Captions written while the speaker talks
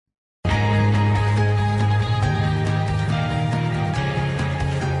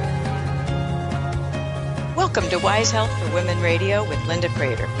Welcome to Wise Health for Women Radio with Linda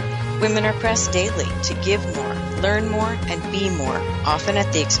Crater. Women are pressed daily to give more, learn more, and be more, often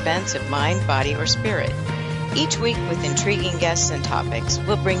at the expense of mind, body, or spirit. Each week, with intriguing guests and topics,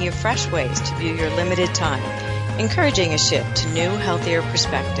 we'll bring you fresh ways to view your limited time, encouraging a shift to new, healthier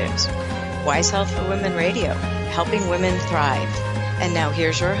perspectives. Wise Health for Women Radio, helping women thrive. And now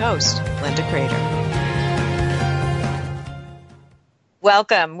here's your host, Linda Crater.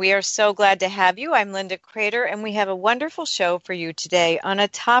 Welcome. We are so glad to have you. I'm Linda Crater, and we have a wonderful show for you today on a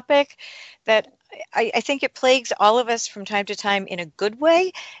topic that I think it plagues all of us from time to time in a good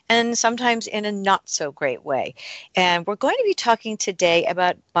way and sometimes in a not so great way. And we're going to be talking today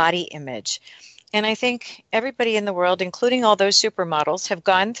about body image. And I think everybody in the world, including all those supermodels, have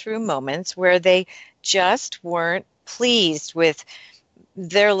gone through moments where they just weren't pleased with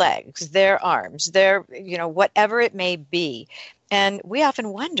their legs, their arms, their, whatever it may be. And we often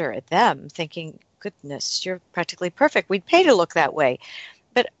wonder at them, thinking, goodness, you're practically perfect. We'd pay to look that way.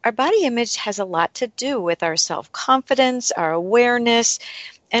 But our body image has a lot to do with our self-confidence, our awareness,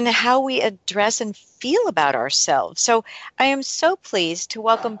 and how we address and feel about ourselves. So I am so pleased to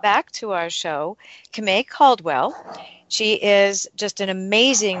welcome back to our show Kamei Caldwell. She is just an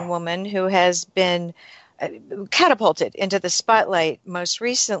amazing woman who has been catapulted into the spotlight most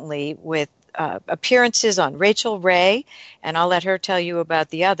recently with appearances on Rachel Ray, and I'll let her tell you about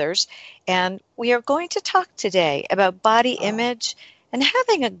the others. And we are going to talk today about body image and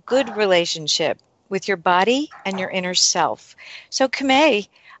having a good relationship with your body and your inner self. So, Kamei,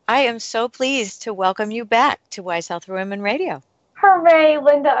 I am so pleased to welcome you back to Wise Health for Women Radio. Hooray,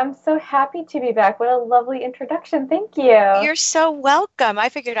 Linda. I'm so happy to be back. What a lovely introduction. Thank you. You're so welcome. I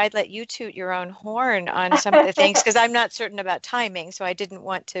figured I'd let you toot your own horn on some of the things because I'm not certain about timing, so I didn't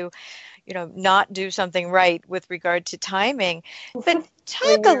want to not do something right with regard to timing. But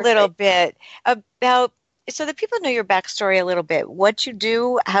talk a little bit about, so that people know your backstory a little bit, what you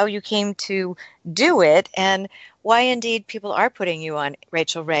do, how you came to do it, and why indeed people are putting you on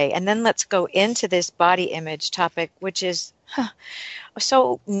Rachel Ray. And then let's go into this body image topic, which is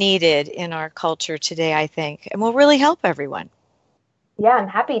so needed in our culture today, I think, and will really help everyone. Yeah, I'm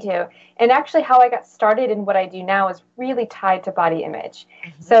happy to. And actually how I got started in what I do now is really tied to body image.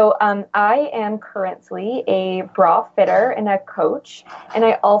 Mm-hmm. So I am currently a bra fitter and a coach. And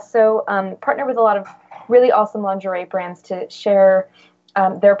I also partner with a lot of really awesome lingerie brands to share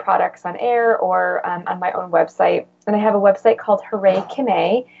their products on air or on my own website. And I have a website called Hooray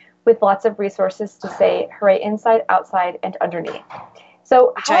Kamei with lots of resources to say hooray inside, outside, and underneath.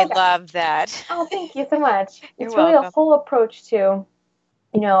 So I love that. Oh, thank you so much. It's really welcome. A whole approach to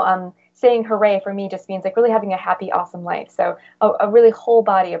saying hooray for me just means like really having a happy, awesome life. So a really whole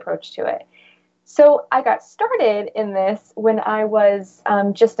body approach to it. So I got started in this when I was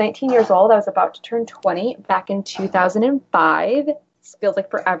just 19 years old. I was about to turn 20 back in 2005. This feels like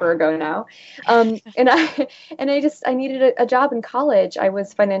forever ago now. And I needed a job in college. I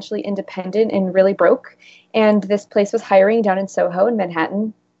was financially independent and really broke. And this place was hiring down in Soho in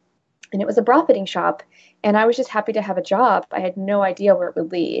Manhattan. And it was a bra fitting shop. And I was just happy to have a job. I had no idea where it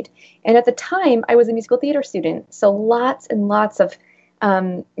would lead. And at the time, I was a musical theater student. So lots and lots of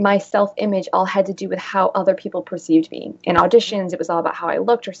my self-image all had to do with how other people perceived me. In auditions, it was all about how I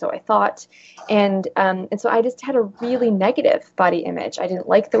looked, or so I thought. And so I just had a really negative body image. I didn't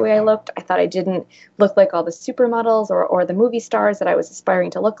like the way I looked. I thought I didn't look like all the supermodels or the movie stars that I was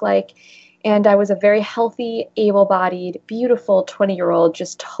aspiring to look like. And I was a very healthy, able-bodied, beautiful 20-year-old,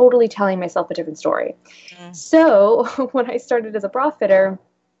 just totally telling myself a different story. Mm. So when I started as a bra fitter,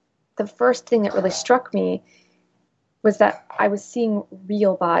 the first thing that really struck me was that I was seeing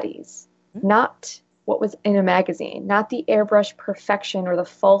real bodies, not what was in a magazine, not the airbrush perfection or the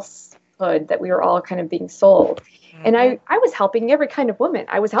falsehood that we were all kind of being sold. Mm-hmm. And I was helping every kind of woman.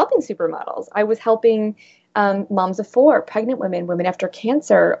 I was helping supermodels. I was helping moms of four, pregnant women, women after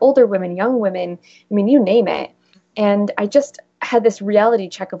cancer, older women, young women, I mean, you name it. And I just had this reality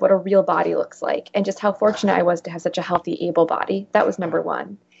check of what a real body looks like and just how fortunate I was to have such a healthy, able body. That was number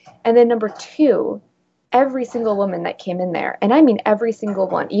one. And then number two, every single woman that came in there, and I mean every single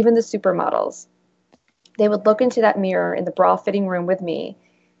one, even the supermodels, they would look into that mirror in the bra fitting room with me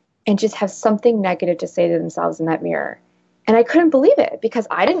and just have something negative to say to themselves in that mirror. And I couldn't believe it because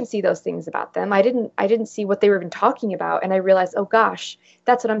I didn't see those things about them. I didn't see what they were even talking about. And I realized, oh gosh,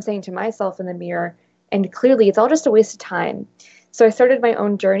 that's what I'm saying to myself in the mirror. And clearly it's all just a waste of time. So I started my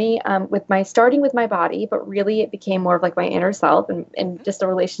own journey starting with my body, but really it became more of like my inner self and just a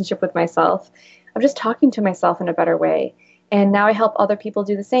relationship with myself. of just talking to myself in a better way. And now I help other people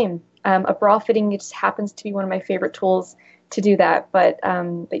do the same. A bra fitting, it just happens to be one of my favorite tools to do that. But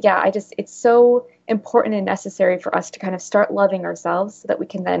yeah, it's so important and necessary for us to kind of start loving ourselves so that we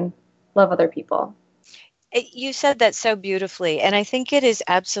can then love other people. You said that so beautifully, and I think it is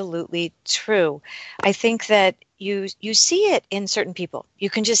absolutely true. I think that you see it in certain people. You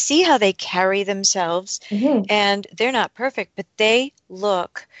can just see how they carry themselves, Mm-hmm. and they're not perfect, but they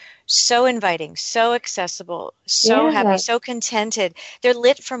look so inviting, so accessible, so happy, Yeah. so contented. They're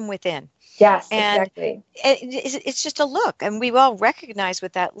lit from within. Yes, And exactly. it's just a look, and we all recognize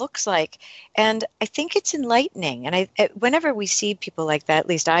what that looks like. And I think it's enlightening. And whenever we see people like that, at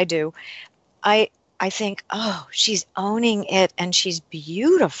least I do, I I think, oh, she's owning it and she's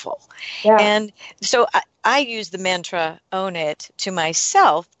beautiful. Yeah. And so I use the mantra, own it, to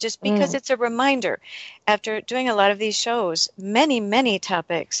myself, just because Mm. it's a reminder. After doing a lot of these shows, many, many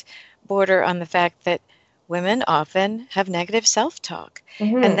topics border on the fact that women often have negative self-talk. And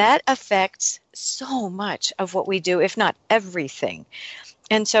Mm-hmm. that affects so much of what we do, if not everything.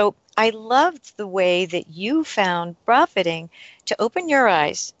 And so I loved the way that you found profiting to open your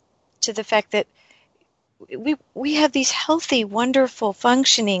eyes to the fact that we have these healthy, wonderful,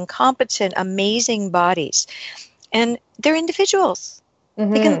 functioning, competent, amazing bodies, and they're individuals.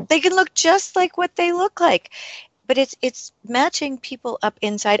 They can Mm-hmm. they can look just like what they look like, but it's matching people up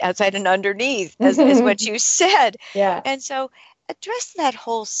inside, outside, and underneath, as what you said. Yeah. And so address that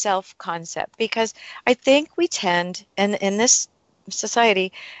whole self concept, because I think we tend, and in this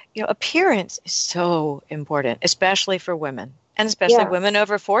society, appearance is so important, especially for women, and especially Yeah. women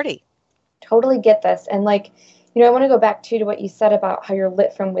over 40. Totally get this. And like, I want to go back to what you said about how you're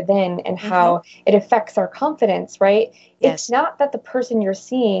lit from within and Hmm. how it affects our confidence, right? It's Yes. not that the person you're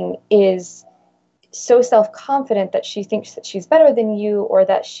seeing is so self-confident that she thinks that she's better than you or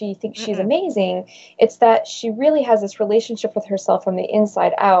that she thinks she's Mm-mm. amazing. It's that she really has this relationship with herself from the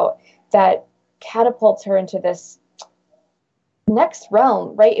inside out that catapults her into this next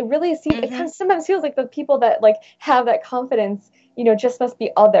realm, right? It really seems, it kind Hmm. of sometimes feels like the people that like have that confidence, just must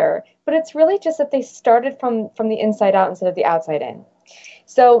be other, but it's really just that they started from the inside out instead of the outside in.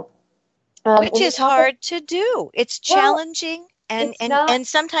 So Which when we is talk about, hard to do. It's well, challenging and, it's and, not. and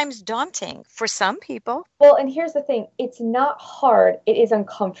sometimes daunting for some people. Well, and here's the thing, it's not hard, it is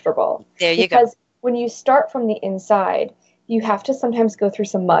uncomfortable There you go. because when you start from the inside, you have to sometimes go through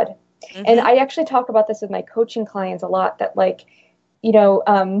some mud. And Hmm. I actually talk about this with my coaching clients a lot that like, you know,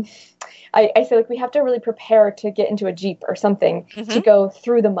 um, I say like we have to really prepare to get into a Jeep or something to Hmm. go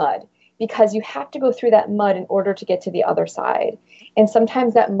through the mud because you have to go through that mud in order to get to the other side. And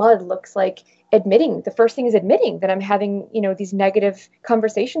sometimes that mud looks like admitting, the first thing is admitting that I'm having, these negative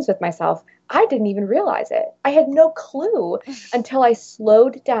conversations with myself. I didn't even realize it. I had no clue until I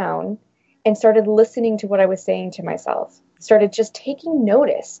slowed down and started listening to what I was saying to myself, started just taking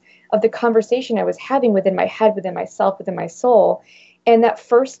notice of the conversation I was having within my head, within myself, within my soul. And that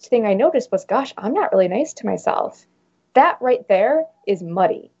first thing I noticed was, gosh, I'm not really nice to myself. That right there is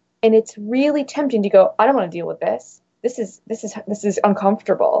muddy. And it's really tempting to go, I don't want to deal with this. This is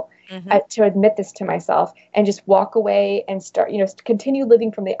uncomfortable Hmm. to admit this to myself and just walk away and start, continue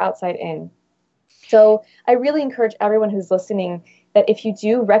living from the outside in. So I really encourage everyone who's listening that if you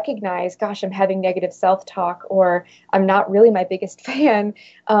do recognize, gosh, I'm having negative self-talk or I'm not really my biggest fan,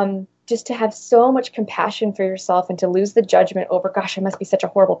 just to have so much compassion for yourself and to lose the judgment over, gosh, I must be such a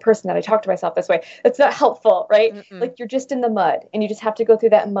horrible person that I talk to myself this way. That's not helpful, right? Mm-mm. Like you're just in the mud and you just have to go through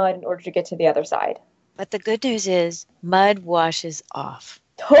that mud in order to get to the other side. But the good news is mud washes off.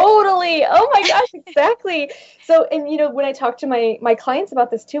 Totally. Oh my gosh, exactly. So, and when I talk to my clients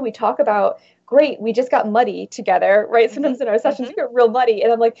about this too, we talk about, great, we just got muddy together, right? Hmm. Sometimes in our sessions Hmm. we get real muddy,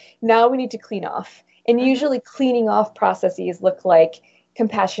 and I'm like, now we need to clean off. And Hmm. usually cleaning off processes look like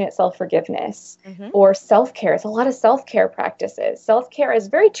compassionate self-forgiveness Hmm. or self-care. It's a lot of self-care practices. Self-care is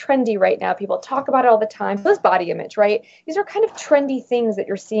very trendy right now. People talk about it all the time. So is body image, right? These are kind of trendy things that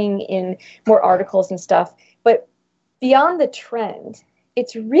you're seeing in more articles and stuff. But beyond the trend,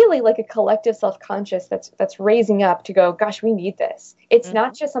 it's really like a collective self-conscious that's raising up to go, gosh, we need this. It's not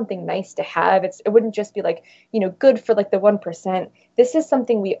Hmm. just something nice to have. It wouldn't just be like, good for like the 1%. This is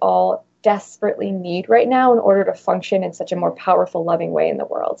something we all desperately need right now in order to function in such a more powerful, loving way in the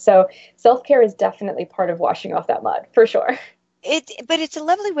world. So self-care is definitely part of washing off that mud, for sure. But it's a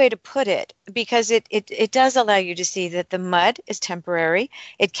lovely way to put it, because it does allow you to see that the mud is temporary.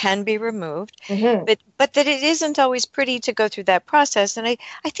 It can be removed, Mm-hmm. but that it isn't always pretty to go through that process. And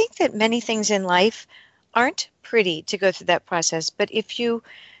I think that many things in life aren't pretty to go through that process. But if you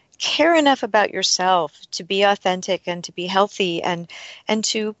care enough about yourself to be authentic and to be healthy and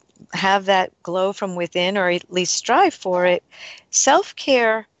to have that glow from within, or at least strive for it,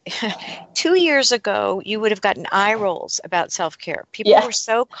 self-care 2 years ago, you would have gotten eye rolls about self-care. People were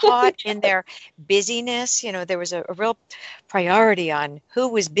so caught in their busyness. You know, there was a real priority on who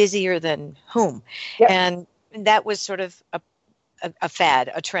was busier than whom. And that was sort of a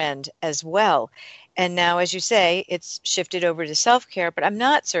fad, a trend as well. And now, as you say, it's shifted over to self-care, but I'm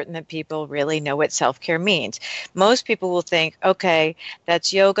not certain that people really know what self-care means. Most people will think, okay,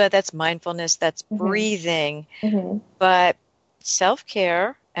 that's yoga, that's mindfulness, that's breathing. But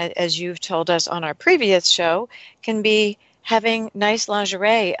self-care, as you've told us on our previous show, can be having nice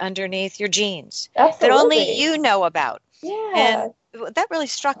lingerie underneath your jeans that only you know about. And that really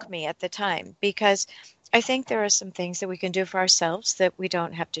struck me at the time, because I think there are some things that we can do for ourselves that we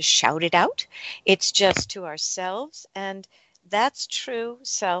don't have to shout it out. It's just to ourselves, and that's true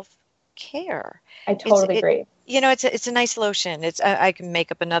self-care. I totally agree. You know, it's a nice lotion. I can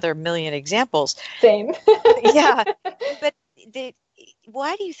make up another million examples. Same. But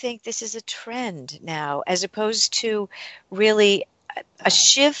why do you think this is a trend now, as opposed to really a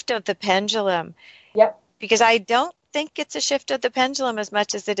shift of the pendulum? Because I don't think it's a shift of the pendulum as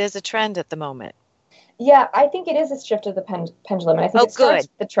much as it is a trend at the moment. Yeah, I think it is a shift of the pendulum, and I think it starts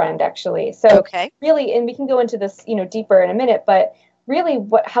the trend, actually. So really, and we can go into this, deeper in a minute, but really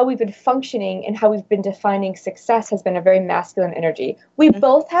how we've been functioning and how we've been defining success has been a very masculine energy. We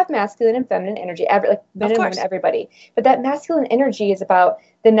both have masculine and feminine energy, like men and women, everybody. But that masculine energy is about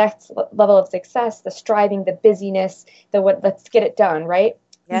the next level of success, the striving, the busyness, let's get it done, right?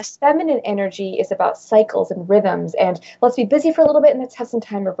 Yes. Feminine energy is about cycles and rhythms, and let's be busy for a little bit and let's have some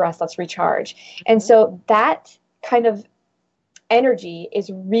time of rest. Let's recharge. And so that kind of energy is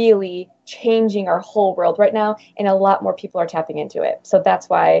really changing our whole world right now, and a lot more people are tapping into it. So that's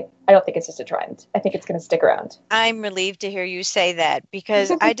why I don't think it's just a trend. I think it's going to stick around. I'm relieved to hear you say that,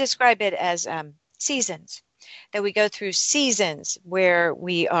 because I describe it as seasons. That we go through seasons where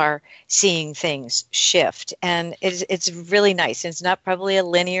we are seeing things shift. And it's really nice. It's not probably a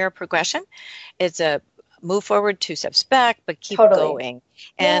linear progression. It's a move forward, 2 steps back, but keep going.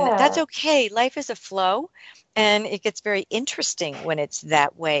 And that's okay. Life is a flow, and it gets very interesting when it's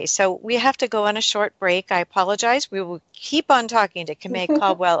that way. So we have to go on a short break. I apologize. We will keep on talking to Kamei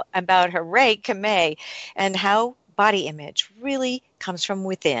Caldwell about Hooray Kamei and how body image really comes from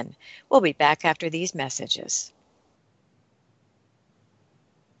within. We'll be back after these messages.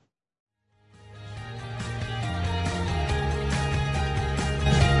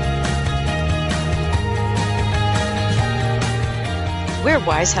 We're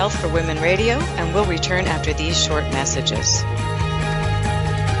Wise Health for Women Radio, and we'll return after these short messages.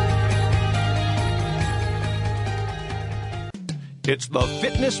 It's the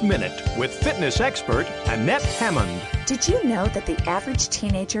Fitness Minute with fitness expert Annette Hammond. Did you know that the average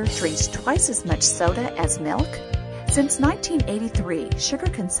teenager drinks twice as much soda as milk? Since 1983, sugar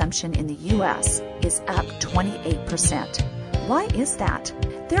consumption in the U.S. is up 28%. Why is that?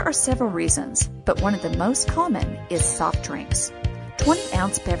 There are several reasons, but one of the most common is soft drinks.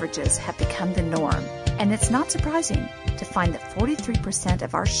 20-ounce beverages have become the norm, and it's not surprising to find that 43%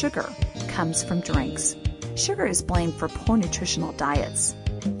 of our sugar comes from drinks. Sugar is blamed for poor nutritional diets.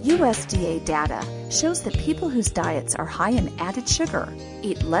 USDA data shows that people whose diets are high in added sugar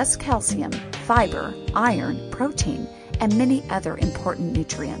eat less calcium, fiber, iron, protein, and many other important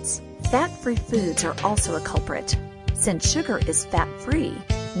nutrients. Fat-free foods are also a culprit. Since sugar is fat-free,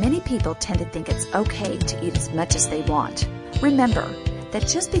 many people tend to think it's okay to eat as much as they want. Remember that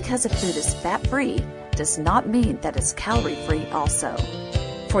just because a food is fat-free does not mean that it's calorie-free also.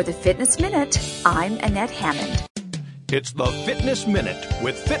 For the Fitness Minute, I'm Annette Hammond. It's the Fitness Minute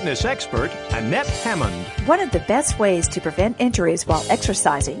with fitness expert Annette Hammond. One of the best ways to prevent injuries while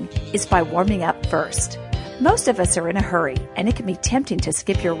exercising is by warming up first. Most of us are in a hurry, and it can be tempting to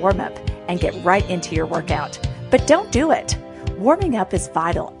skip your warm-up and get right into your workout. But don't do it. Warming up is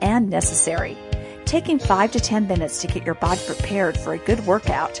vital and necessary. Taking 5 to 10 minutes to get your body prepared for a good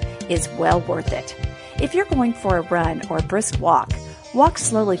workout is well worth it. If you're going for a run or a brisk walk, walk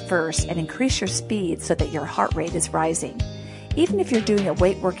slowly first and increase your speed so that your heart rate is rising. Even if you're doing a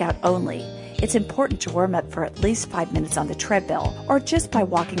weight workout only, it's important to warm up for at least 5 minutes on the treadmill or just by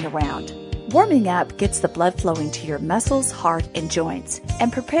walking around. Warming up gets the blood flowing to your muscles, heart, and joints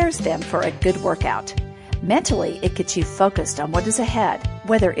and prepares them for a good workout. Mentally, it gets you focused on what is ahead,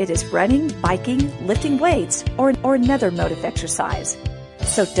 whether it is running, biking, lifting weights, or another mode of exercise.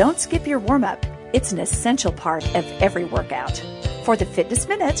 So don't skip your warm-up. It's an essential part of every workout. For the Fitness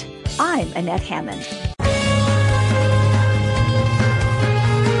Minute, I'm Annette Hammond.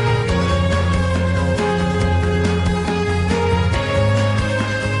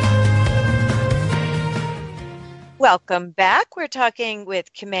 Welcome back. We're talking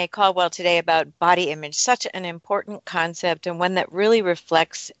with Kimay Caldwell today about body image, such an important concept and one that really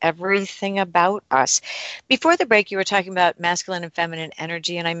reflects everything about us. Before the break, you were talking about masculine and feminine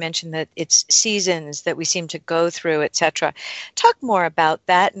energy, and I mentioned that it's seasons that we seem to go through, etc. Talk more about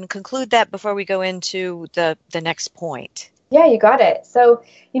that and conclude that before we go into the next point. Yeah, you got it. So,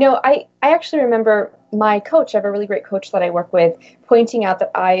 I actually remember my coach, I have a really great coach that I work with, pointing out that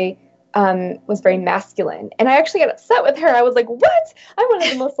I was very masculine. And I actually got upset with her. I was like, what? I'm one of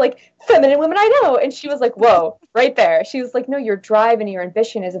the most feminine women I know. And she was like, whoa, right there. She was like, no, your drive and your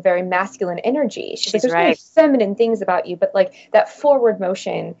ambition is a very masculine energy. She's like, there's right. very feminine things about you, but that forward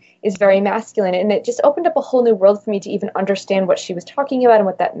motion is very masculine. And it just opened up a whole new world for me to even understand what she was talking about and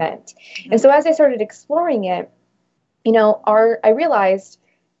what that meant. Mm-hmm. And so as I started exploring it, I realized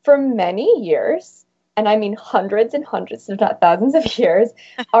for many years, and I mean hundreds and hundreds, if not thousands of years,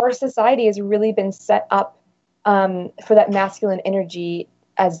 our society has really been set up for that masculine energy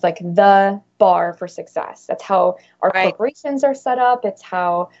as the bar for success. That's how our corporations are set up. It's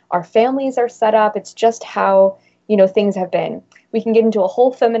how our families are set up. It's just how, things have been. We can get into a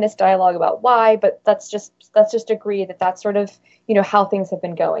whole feminist dialogue about why, but let's just agree that that's sort of, how things have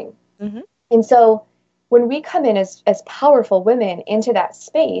been going. Mm-hmm. And so when we come in as powerful women into that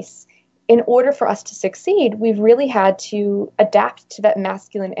space, in order for us to succeed, we've really had to adapt to that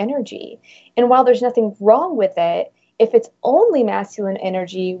masculine energy. And while there's nothing wrong with it, if it's only masculine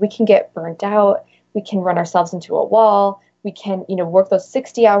energy, we can get burnt out. We can run ourselves into a wall. We can, work those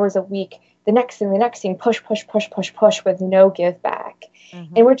 60 hours a week, the next thing, push with no give back.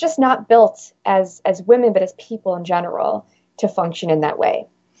 Mm-hmm. And we're just not built as women, but as people in general to function in that way.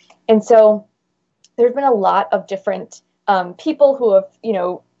 And so there's been a lot of different people who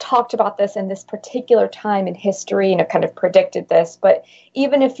have, talked about this in this particular time in history and have kind of predicted this. But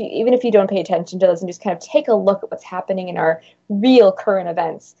even if you don't pay attention to those and just kind of take a look at what's happening in our real current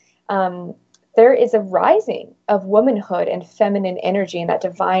events, there is a rising of womanhood and feminine energy and that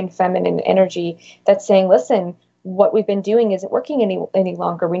divine feminine energy that's saying, listen, what we've been doing isn't working any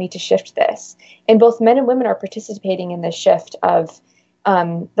longer. We need to shift this. And both men and women are participating in this shift of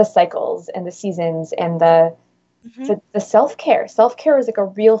the cycles and the seasons and the self-care. Self-care is a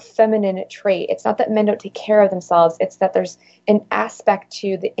real feminine trait. It's not that men don't take care of themselves. It's that there's an aspect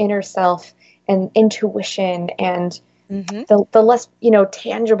to the inner self and intuition and the less,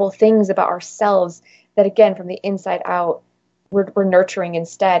 tangible things about ourselves that, again, from the inside out, we're nurturing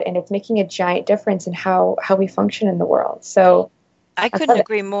instead. And it's making a giant difference in how we function in the world. So I couldn't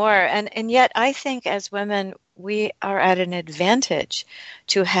agree more. And yet I think as women, we are at an advantage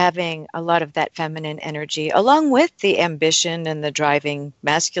to having a lot of that feminine energy, along with the ambition and the driving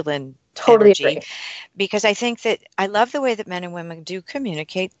masculine energy. Agree. Because I think that I love the way that men and women do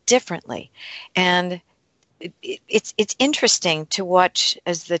communicate differently. And it's interesting to watch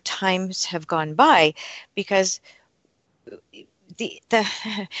as the times have gone by, because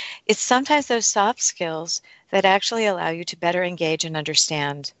it's sometimes those soft skills that actually allow you to better engage and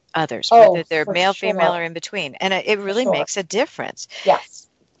understand others, whether they're male, female, or in between. And it really makes a difference. Yes.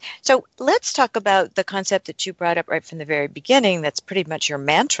 So let's talk about the concept that you brought up right from the very beginning. That's pretty much your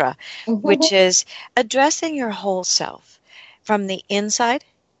mantra, which is addressing your whole self from the inside,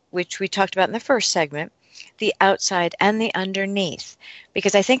 which we talked about in the first segment, the outside, and the underneath.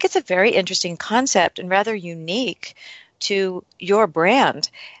 Because I think it's a very interesting concept and rather unique to your brand,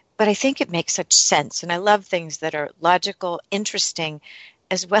 but I think it makes such sense. And I love things that are logical, interesting,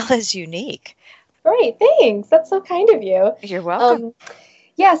 as well as unique. Great, thanks. That's so kind of you. You're welcome.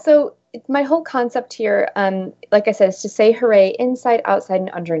 So my whole concept here, like I said, is to say hooray inside, outside, and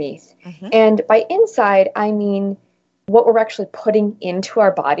underneath. Mm-hmm. And by inside, I mean what we're actually putting into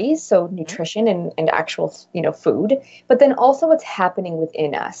our bodies, so nutrition and actual, food, but then also what's happening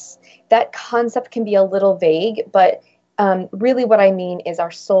within us. That concept can be a little vague, but really what I mean is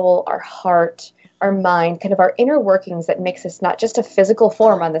our soul, our heart, our mind, kind of our inner workings that makes us not just a physical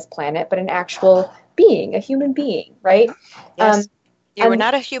form on this planet, but an actual being, a human being, right? Yes. We're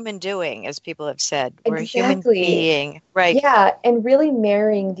not a human doing, as people have said. We're a human being, right? Yeah, and really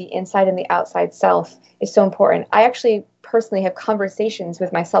marrying the inside and the outside self is so important. I actually personally have conversations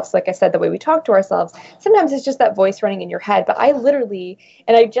with myself. So like I said, the way we talk to ourselves, sometimes it's just that voice running in your head. But I literally,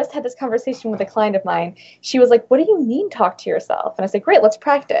 and I just had this conversation with a client of mine. She was like, what do you mean talk to yourself? And I said, great, let's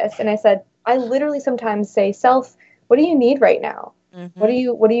practice. And I said, I literally sometimes say, self, what do you need right now? Mm-hmm. What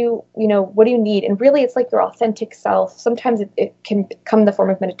do you need? And really, it's like your authentic self. Sometimes it can come in the form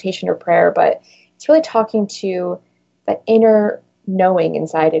of meditation or prayer, but it's really talking to that inner knowing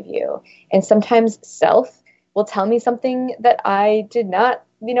inside of you. And sometimes self will tell me something that I did not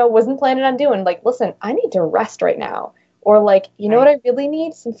wasn't planning on doing. Like, listen, I need to rest right now. Or like, you know what I really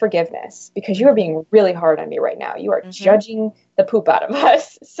need? Some forgiveness, because you are being really hard on me right now. You are judging the poop out of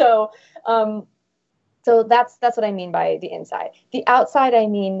us. So, so that's what I mean by the inside. The outside, I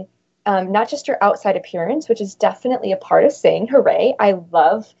mean, not just your outside appearance, which is definitely a part of saying hooray. I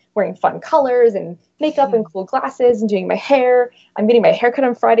love wearing fun colors and makeup and cool glasses and doing my hair. I'm getting my haircut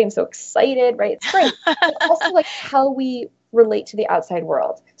on Friday. I'm so excited, right? It's great. But also like how we relate to the outside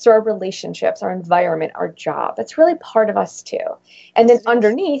world. So our relationships, our environment, our job, that's really part of us too. And then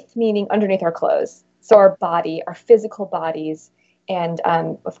underneath, meaning underneath our clothes. So our body, our physical bodies. And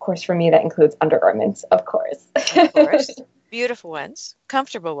of course, for me, that includes undergarments, of course. Of course. Beautiful ones,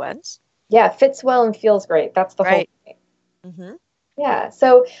 comfortable ones. Yeah, fits well and feels great. That's the whole thing. Mm-hmm. Yeah,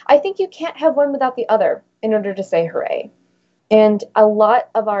 so I think you can't have one without the other in order to say hooray. And a lot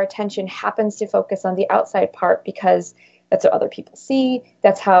of our attention happens to focus on the outside part because that's what other people see.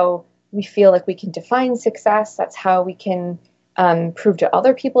 That's how we feel like we can define success. That's how we can prove to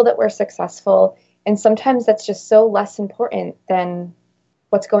other people that we're successful. And sometimes that's just so less important than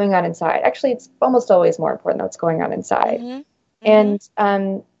what's going on inside. Actually, it's almost always more important than what's going on inside. Mm-hmm.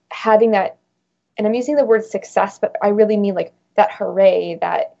 And having that, and I'm using the word success, but I really mean like that hooray,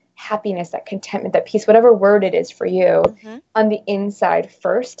 that happiness, that contentment, that peace, whatever word it is for you, on the inside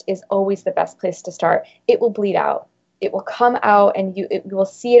first is always the best place to start. It will bleed out. It will come out, and you will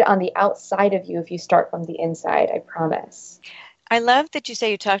see it on the outside of you if you start from the inside, I promise. I love that you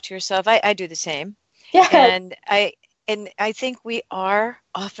say you talk to yourself. I do the same. Yeah. And I think we are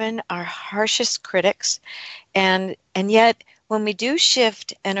often our harshest critics. And yet when we do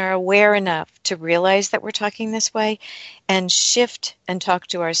shift and are aware enough to realize that we're talking this way and shift and talk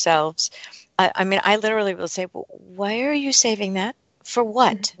to ourselves, I mean, I literally will say, well, why are you saving that? For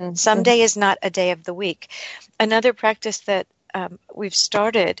what? Mm-hmm. Someday is not a day of the week. Another practice that we've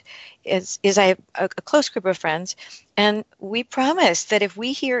started is I have a close group of friends, and we promise that if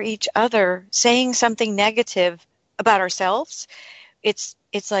we hear each other saying something negative about ourselves, it's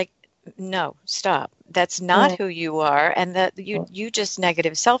like, no, stop. That's not who you are, and that you just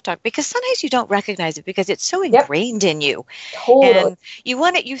negative self-talk, because sometimes you don't recognize it because it's so ingrained in you. Totally.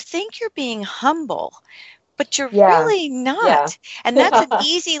 And you think you're being humble, but you're really not. Yeah. And that's an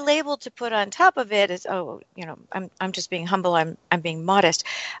easy label to put on top of it is, I'm just being humble. I'm being modest.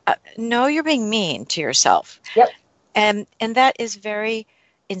 No, you're being mean to yourself. Yep. And that is very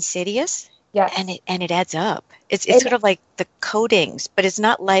insidious. Yes. And it adds up. It's sort of like the coatings, but it's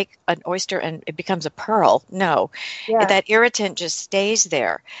not like an oyster and it becomes a pearl. No, that irritant just stays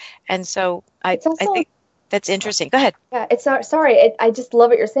there. And so I think that's interesting. Go ahead. Yeah, it's not, sorry. I just love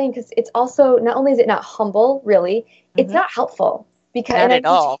what you're saying, because it's also, not only is it not humble, really, it's not helpful. Because, not at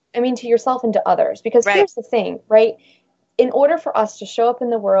all. I mean, to yourself and to others. Because here's the thing, right? In order for us to show up in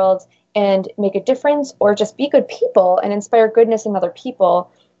the world and make a difference, or just be good people and inspire goodness in other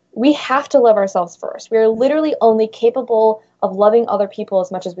people, we have to love ourselves first. We are literally only capable of loving other people as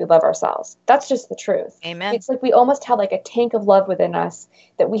much as we love ourselves. That's just the truth. Amen. It's like we almost have like a tank of love within us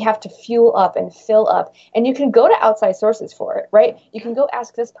that we have to fuel up and fill up. And you can go to outside sources for it, right? You can go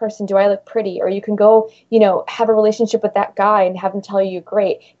ask this person, do I look pretty? Or you can go, have a relationship with that guy and have him tell you you're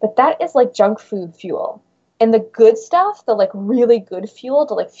great. But that is like junk food fuel. And the good stuff, the like really good fuel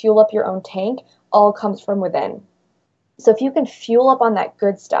to like fuel up your own tank, all comes from within. So if you can fuel up on that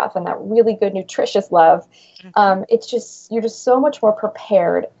good stuff and that really good, nutritious love, you're just so much more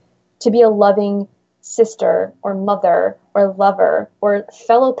prepared to be a loving sister or mother or lover or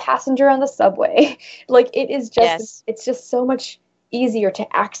fellow passenger on the subway. Like it is just, it's just so much easier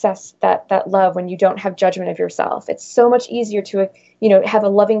to access that love when you don't have judgment of yourself. It's so much easier to, have a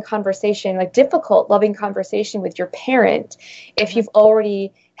loving conversation, like difficult loving conversation with your parent, if you've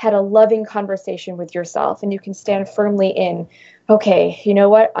already had a loving conversation with yourself and you can stand firmly in, okay, you know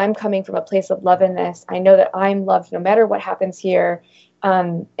what? I'm coming from a place of love in this. I know that I'm loved no matter what happens here.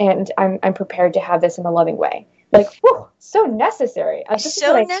 And I'm prepared to have this in a loving way. Like, whew, so necessary.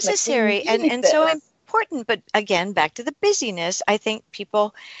 So necessary and so important. But again, back to the busyness, I think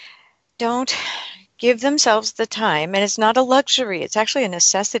people don't give themselves the time, and it's not a luxury. It's actually a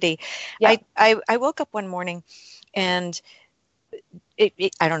necessity. Yeah. I woke up one morning and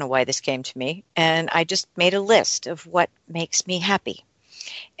I don't know why this came to me, and I just made a list of what makes me happy.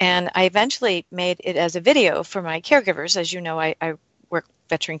 And I eventually made it as a video for my caregivers. As you know, I work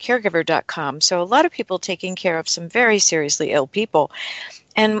veterancaregiver.com. So a lot of people taking care of some very seriously ill people.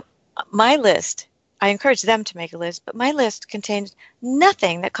 And my list, I encourage them to make a list, but my list contains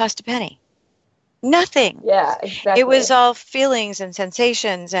nothing that cost a penny. Nothing. Yeah, exactly. It was all feelings and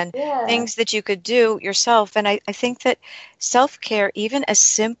sensations and things that you could do yourself. And I think that self-care, even as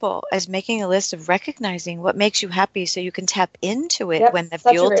simple as making a list of recognizing what makes you happy so you can tap into it when the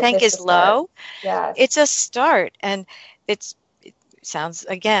fuel tank is low, it's a start. And it sounds,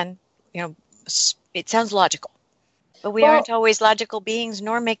 again, it sounds logical. But we aren't always logical beings,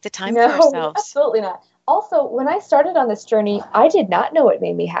 nor make the time for ourselves. Absolutely not. Also, when I started on this journey, I did not know what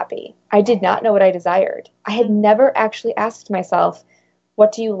made me happy. I did not know what I desired. I had never actually asked myself,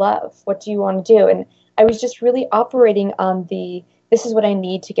 what do you love? What do you want to do? And I was just really operating on this is what I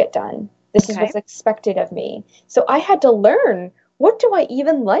need to get done. This is what's expected of me. So I had to learn, what do I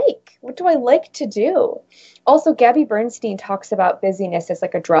even like? What do I like to do? Also, Gabby Bernstein talks about busyness as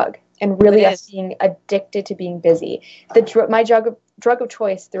like a drug, and really us being addicted to being busy. My drug of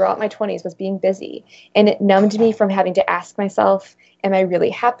choice throughout my 20s was being busy, and it numbed me from having to ask myself, am I really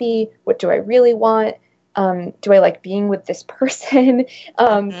happy? What do I really want? Do I like being with this person?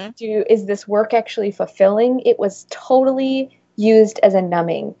 Is this work actually fulfilling? It was totally used as a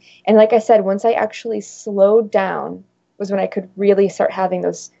numbing. And like I said, once I actually slowed down was when I could really start having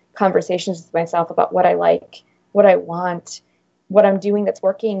those conversations with myself about what I like, what I want, what I'm doing that's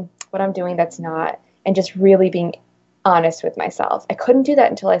working, what I'm doing that's not, and just really being honest with myself. I couldn't do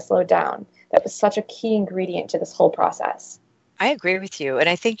that until I slowed down. That was such a key ingredient to this whole process. I agree with you. And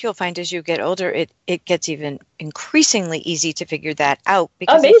I think you'll find as you get older, it gets even increasingly easy to figure that out.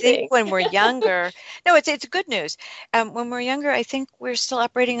 Because I think when we're younger, it's good news. When we're younger, I think we're still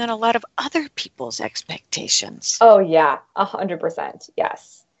operating on a lot of other people's expectations. Oh, yeah, 100%.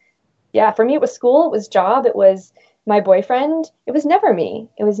 Yes. Yeah, for me, it was school, it was job, it was my boyfriend. It was never me.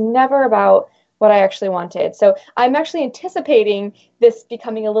 It was never about what I actually wanted. So I'm actually anticipating this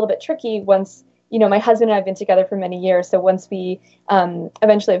becoming a little bit tricky once, my husband and I have been together for many years. So once we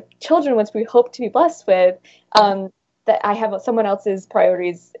eventually have children, once we hope to be blessed with, that I have someone else's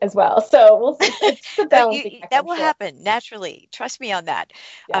priorities as well. So we'll see. It's a balancing act, that will happen naturally. Trust me on that.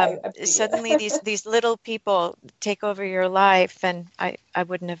 Yeah, suddenly these little people take over your life, and I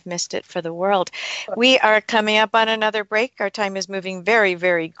wouldn't have missed it for the world. We are coming up on another break. Our time is moving very,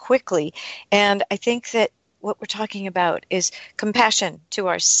 very quickly. And I think that what we're talking about is compassion to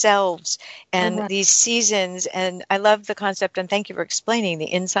ourselves and these seasons. And I love the concept, and thank you for explaining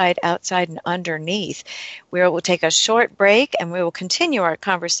the inside, outside, and underneath. We will take a short break, and we will continue our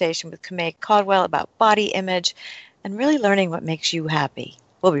conversation with Kamay Caldwell about body image and really learning what makes you happy.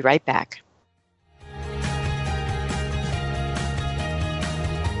 We'll be right back.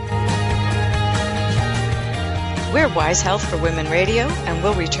 We're Wise Health for Women Radio, and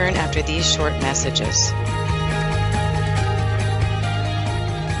we'll return after these short messages.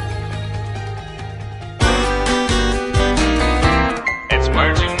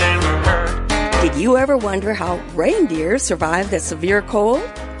 Did you ever wonder how reindeer survive the severe cold?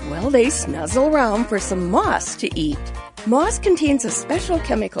 Well, they snuzzle around for some moss to eat. Moss contains a special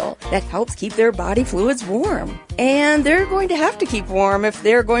chemical that helps keep their body fluids warm. And they're going to have to keep warm if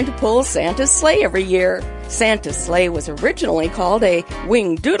they're going to pull Santa's sleigh every year. Santa's sleigh was originally called a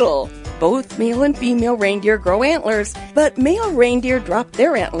winged doodle. Both male and female reindeer grow antlers, but male reindeer drop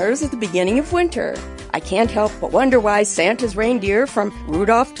their antlers at the beginning of winter. I can't help but wonder why Santa's reindeer from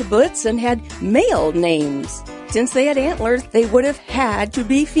Rudolph to Blitzen had male names. Since they had antlers, they would have had to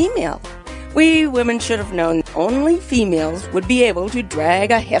be female. We women should have known only females would be able to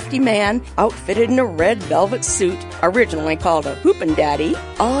drag a hefty man outfitted in a red velvet suit, originally called a whoopin' daddy,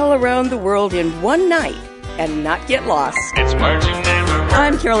 all around the world in one night and not get lost. It's words you never heard.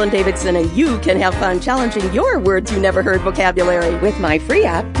 I'm Carolyn Davidson, and you can have fun challenging your words you never heard vocabulary with my free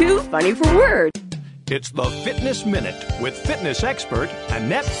app, Too Funny for Words. It's the Fitness Minute with fitness expert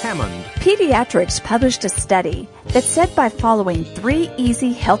Annette Hammond. Pediatrics published a study that said by following 3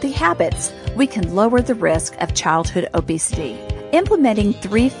 easy, healthy habits, we can lower the risk of childhood obesity. Implementing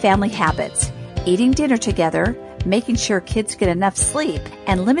 3 family habits, eating dinner together, making sure kids get enough sleep,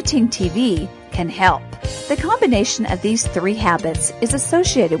 and limiting TV can help. The combination of these 3 habits is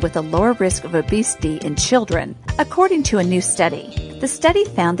associated with a lower risk of obesity in children, according to a new study. The study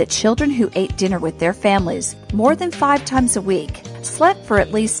found that children who ate dinner with their families more than 5 times a week, slept for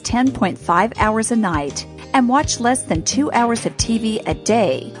at least 10.5 hours a night, and watched less than 2 hours of TV a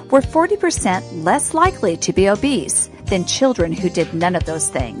day were 40% less likely to be obese than children who did none of those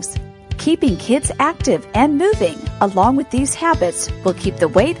things. Keeping kids active and moving along with these habits will keep the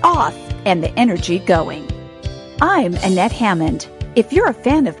weight off and the energy going. I'm Annette Hammond. If you're a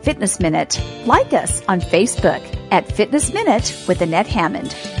fan of Fitness Minute, like us on Facebook at Fitness Minute with Annette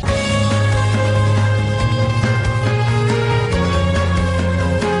Hammond.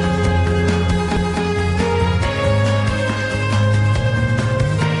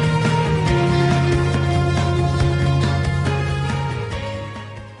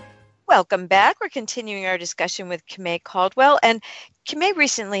 welcome back. We're continuing our discussion with Kemay Caldwell, and Kemay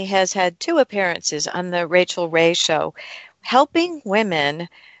recently has had 2 appearances on the Rachel Ray Show, helping women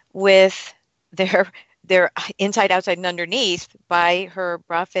with their inside, outside, and underneath by her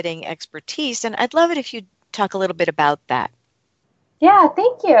bra fitting expertise. And I'd love it if you'd talk a little bit about that. Yeah,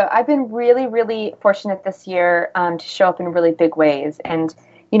 thank you. I've been really, really fortunate this year to show up in really big ways. And,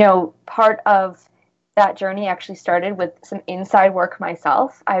 part of that journey actually started with some inside work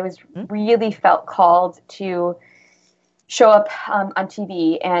myself. I was really felt called to show up on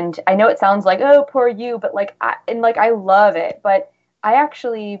TV. And I know it sounds like, oh, poor you, but I love it. But I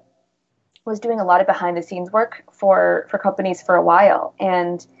actually was doing a lot of behind the scenes work for companies for a while.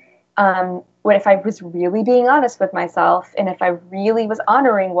 And if I was really being honest with myself, and if I really was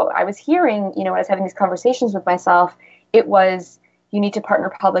honoring what I was hearing, when I was having these conversations with myself, it was, you need to partner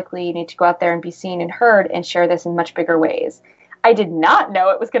publicly, you need to go out there and be seen and heard and share this in much bigger ways. I did not know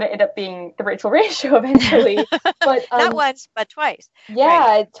it was going to end up being the Rachel Ray Show eventually. But not once, but twice. Yeah,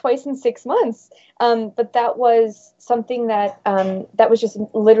 right. Twice in 6 months. But that was something that was just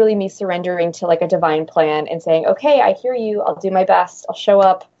literally me surrendering to like a divine plan and saying, okay, I hear you. I'll do my best. I'll show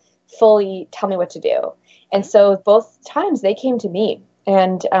up fully. Tell me what to do. And so both times they came to me,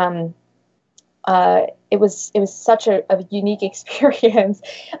 and it was such a unique experience.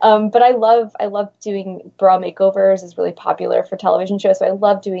 But I love doing bra makeovers. Is really popular for television shows. So I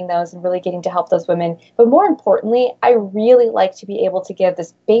love doing those and really getting to help those women. But more importantly, I really like to be able to give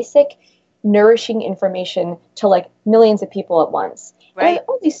this basic, nourishing information to like millions of people at once. Right. And there's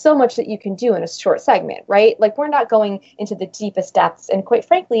only so much that you can do in a short segment, right? Like, we're not going into the deepest depths. And quite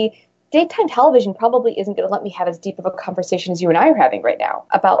frankly, daytime television probably isn't going to let me have as deep of a conversation as you and I are having right now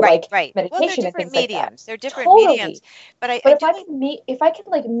about meditation and things mediums. Like that. They're different mediums. But if I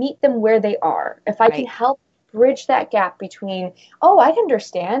can meet them where they are, if I can help bridge that gap between, oh, I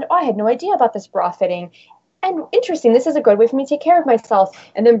understand. Oh, I had no idea about this bra fitting. And interesting, this is a good way for me to take care of myself,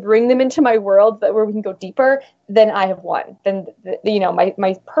 and then bring them into my world where we can go deeper, then I have won. Then,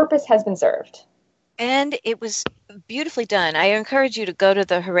 my purpose has been served. And it was beautifully done. I encourage you to go to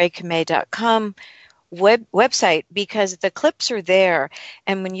the HoorayKemay.com website, because the clips are there.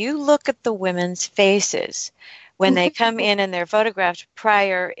 And when you look at the women's faces, when they come in and they're photographed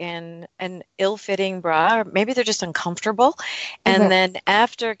prior in an ill-fitting bra, or maybe they're just uncomfortable, and then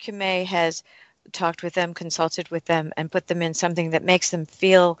after Kemay has talked with them, consulted with them, and put them in something that makes them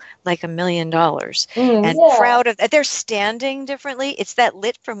feel like $1 million and proud of that. They're standing differently. It's that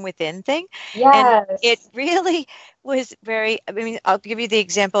lit from within thing. Yes. And it really was I'll give you the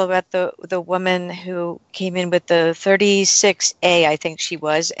example about the woman who came in with the 36A, I think she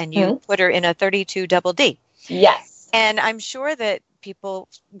was, and you put her in a 32 double D. Yes. And I'm sure that people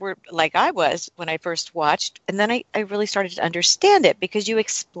were like I was when I first watched, and then I really started to understand it because you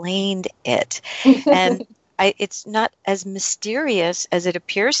explained it. And it's not as mysterious as it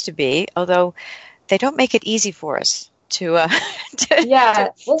appears to be, although they don't make it easy for us to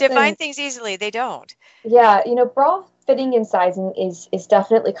find things easily. They don't. Yeah, bra fitting and sizing is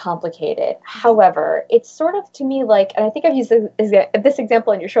definitely complicated. However, it's sort of, to me, like, and I think I've used this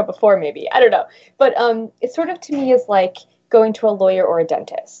example on your show before, maybe, I don't know, but it's sort of, to me, is like going to a lawyer or a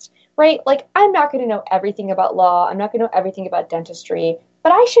dentist, right? Like, I'm not going to know everything about law. I'm not going to know everything about dentistry,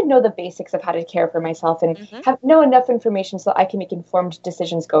 but I should know the basics of how to care for myself and know enough information so I can make informed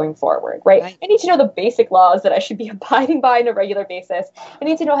decisions going forward, right? I need to know the basic laws that I should be abiding by on a regular basis. I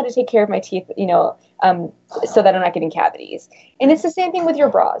need to know how to take care of my teeth, so that I'm not getting cavities. And it's the same thing with your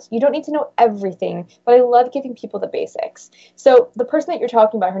bras. You don't need to know everything, but I love giving people the basics. So the person that you're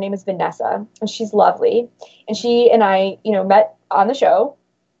talking about, her name is Vanessa, and she's lovely. And she and I, met on the show,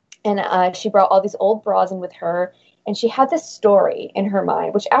 and she brought all these old bras in with her. And she had this story in her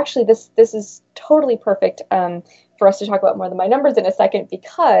mind, which actually this is totally perfect for us to talk about more than my numbers in a second,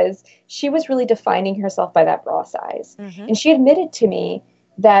 because she was really defining herself by that bra size. And she admitted to me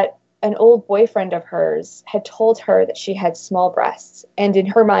that an old boyfriend of hers had told her that she had small breasts. And in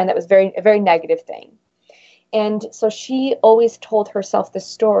her mind, that was a very negative thing. And so she always told herself this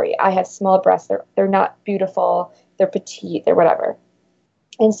story. I have small breasts. They're not beautiful. They're petite. They're whatever.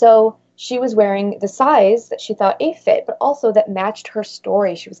 And so she was wearing the size that she thought fit, but also that matched her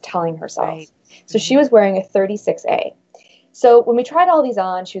story she was telling herself. Right. So she was wearing a 36A. So when we tried all these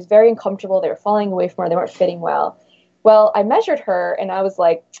on, she was very uncomfortable. They were falling away from her. They weren't fitting well. Well, I measured her, and I was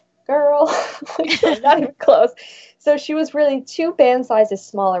like, girl. Like, not even close. So she was really 2 band sizes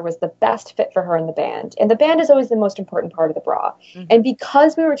smaller was the best fit for her in the band. And the band is always the most important part of the bra. Mm-hmm. And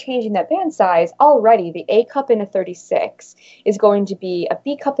because we were changing that band size, already the A cup in a 36 is going to be a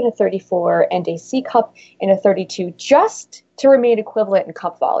B cup in a 34 and a C cup in a 32, just to remain equivalent in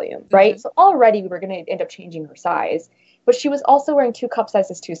cup volume, right? Mm-hmm. So already we were going to end up changing her size. But she was also wearing 2 cup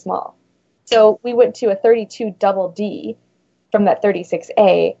sizes too small. So we went to a 32 double D from that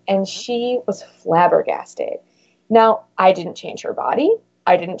 36A, and she was flabbergasted. Now, I didn't change her body.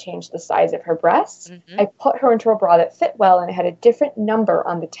 I didn't change the size of her breasts. Mm-hmm. I put her into a bra that fit well, and it had a different number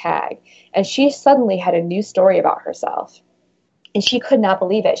on the tag. And she suddenly had a new story about herself. And she could not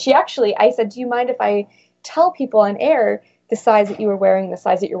believe it. I said, do you mind if I tell people on air the size that you were wearing, the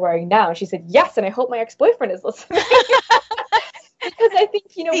size that you're wearing now? And she said, yes, and I hope my ex-boyfriend is listening. Because I think,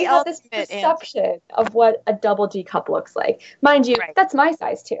 we have this perception of what a double D cup looks like. Mind you, right. That's my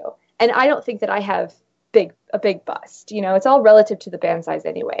size too. And I don't think that I have a big bust. It's all relative to the band size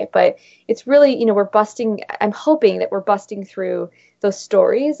anyway. But it's really, I'm hoping that we're busting through those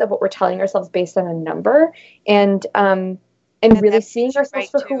stories of what we're telling ourselves based on a number and really seeing ourselves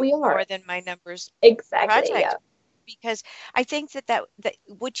for who we are. More than my numbers. Exactly. Project. Yeah. Because I think that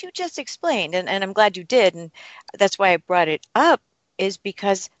what you just explained, and I'm glad you did, and that's why I brought it up, is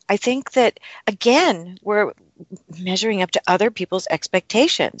because I think that, again, we're measuring up to other people's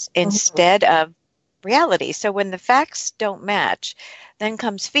expectations instead of reality. So when the facts don't match, then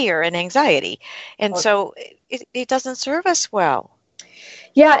comes fear and anxiety. And so it doesn't serve us well.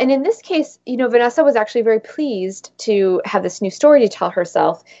 Yeah, and in this case, Vanessa was actually very pleased to have this new story to tell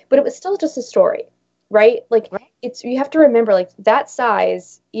herself, but it was still just a story. Right? Like, you have to remember, like, that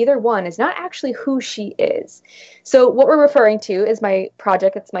size, either one, is not actually who she is. So what we're referring to is my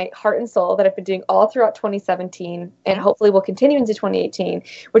project. It's my heart and soul that I've been doing all throughout 2017 and hopefully will continue into 2018,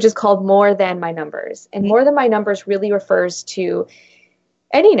 which is called More Than My Numbers. And More Than My Numbers really refers to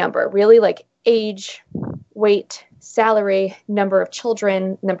any number, really, like age, weight, salary, number of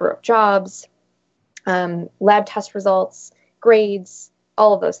children, number of jobs, lab test results, grades,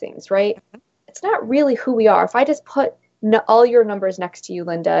 all of those things, right? It's not really who we are. If I just put all your numbers next to you,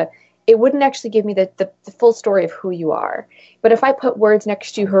 Linda, it wouldn't actually give me the full story of who you are. But if I put words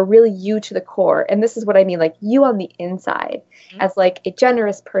next to you who are really you to the core, and this is what I mean, like you on the inside, as like a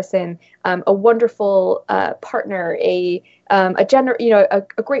generous person, a wonderful partner, a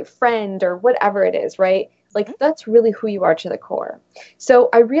great friend, or whatever it is, right? Like that's really who you are to the core. So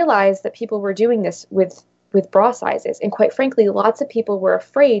I realized that people were doing this with bra sizes. And quite frankly, lots of people were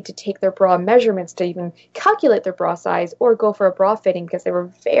afraid to take their bra measurements to even calculate their bra size or go for a bra fitting because they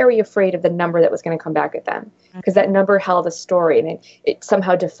were very afraid of the number that was going to come back at them, because that number held a story and it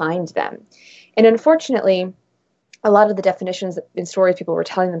somehow defined them. And unfortunately, a lot of the definitions and stories people were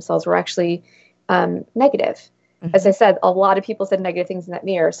telling themselves were actually negative. As I said, a lot of people said negative things in that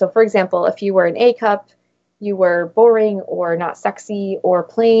mirror. So for example, if you were an A cup, you were boring or not sexy or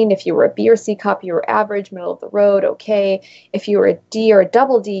plain. If you were a B or C cup, you were average, middle of the road, okay. If you were a D or a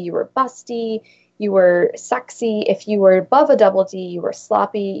double D, you were busty, you were sexy. If you were above a double D, you were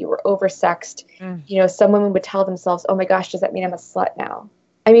sloppy, you were oversexed. Some women would tell themselves, oh my gosh, does that mean I'm a slut now?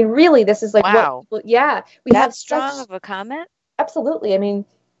 I mean, really, this is like, wow. We That's have strong of a comment? Absolutely. I mean,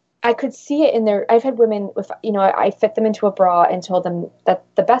 I could see it in their, I've had women with, I fit them into a bra and told them that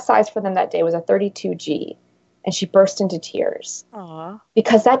the best size for them that day was a 32G. And she burst into tears. Aww.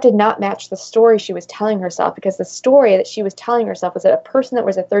 Because that did not match the story she was telling herself. Because the story that she was telling herself was that a person that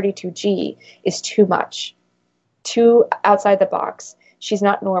was a 32G is too much, too outside the box. She's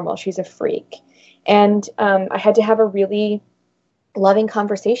not normal. She's a freak. And I had to have a really loving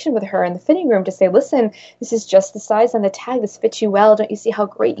conversation with her in the fitting room to say, listen, this is just the size on the tag. This fits you well. Don't you see how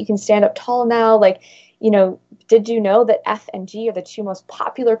great you can stand up tall now? Like, did you know that F and G are the 2 most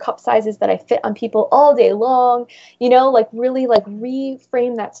popular cup sizes that I fit on people all day long? Really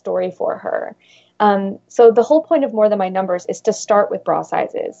reframe that story for her. So the whole point of More Than My Numbers is to start with bra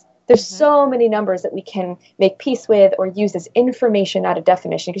sizes. There's so many numbers that we can make peace with or use as information, not a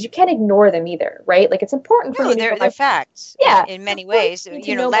definition, because you can't ignore them either, right? Like it's important for me to they're facts. Yeah, in many ways.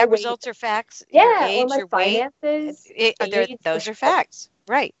 Lab results are facts. Yeah, your age, or my your finances. Those are facts.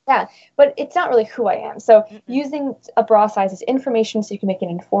 Right. Yeah, but it's not really who I am. So using a bra size as information so you can make an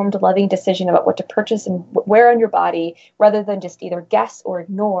informed, loving decision about what to purchase and wear on your body rather than just either guess or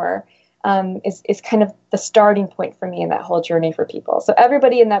ignore is kind of the starting point for me in that whole journey for people. So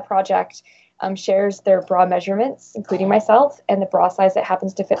everybody in that project shares their bra measurements, including myself, and the bra size that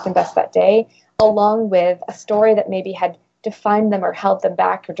happens to fit them best that day, along with a story that maybe had defined them or held them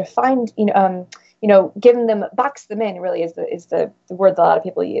back or defined, given them, box them in really is the word that a lot of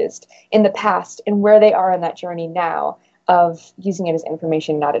people used in the past, and where they are in that journey now of using it as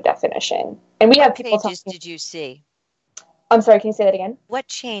information, not a definition. And we have people talking. What changes did you see? I'm sorry, can you say that again? What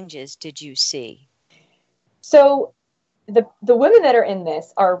changes did you see? So the women that are in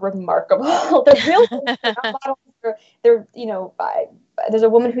this are remarkable. They're real. They're there's a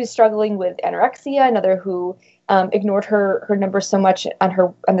woman who's struggling with anorexia, another who ignored her numbers so much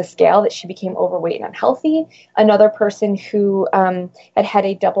on the scale that she became overweight and unhealthy. Another person who had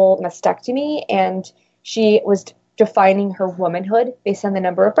a double mastectomy, and she was defining her womanhood based on the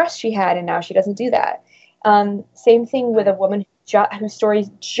number of breasts she had, and now she doesn't do that. Same thing with a woman whose story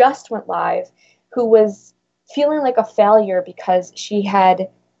just went live, who was feeling like a failure because she had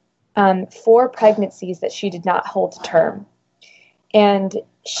 4 pregnancies that she did not hold to term. And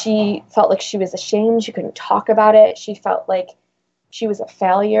she felt like she was ashamed. She couldn't talk about it. She felt like she was a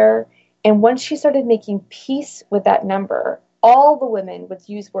failure. And once she started making peace with that number, all the women would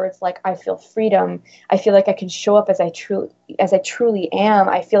use words like, I feel freedom. I feel like I can show up as I truly am.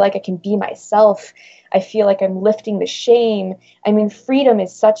 I feel like I can be myself. I feel like I'm lifting the shame. I mean, freedom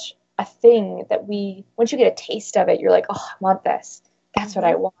is such a thing that once you get a taste of it, you're like, oh, I want this. That's what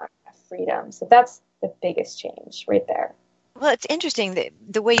I want, freedom. So that's the biggest change right there. Well, it's interesting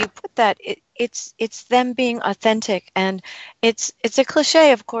the way you put that. It's them being authentic, and it's a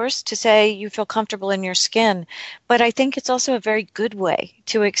cliche, of course, to say you feel comfortable in your skin, but I think it's also a very good way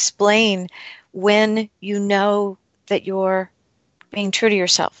to explain when you know that you're being true to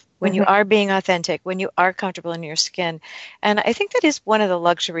yourself, when you are being authentic, when you are comfortable in your skin. And I think that is one of the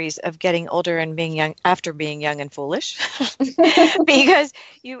luxuries of getting older and being young after being young and foolish, because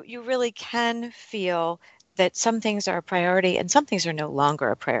you really can feel that some things are a priority and some things are no longer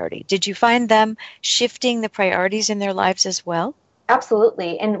a priority. Did you find them shifting the priorities in their lives as well?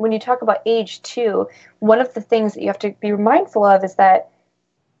 Absolutely. And when you talk about age too, one of the things that you have to be mindful of is that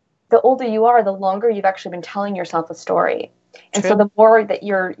the older you are, the longer you've actually been telling yourself a story. And so the more that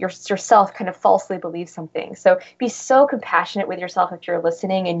yourself kind of falsely believes something. So be so compassionate with yourself if you're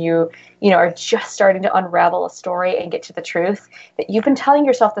listening and you are just starting to unravel a story and get to the truth, that you've been telling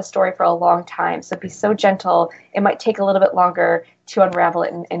yourself the story for a long time. So be so gentle. It might take a little bit longer to unravel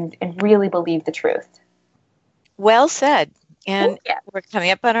it and really believe the truth. Well said. And we're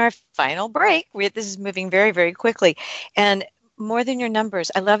coming up on our final break. This is moving very, very quickly. And more than your numbers.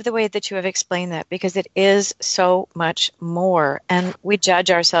 I love the way that you have explained that, because it is so much more, and we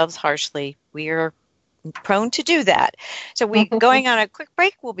judge ourselves harshly. We are prone to do that. So we're going on a quick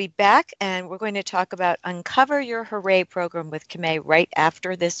break. We'll be back, and we're going to talk about Uncover Your Hooray program with Kamay right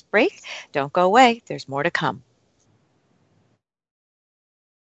after this break. Don't go away. There's more to come.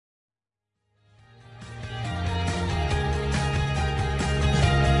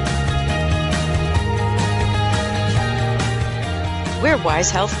 We're Wise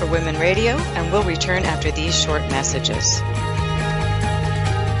Health for Women Radio, and we'll return after these short messages.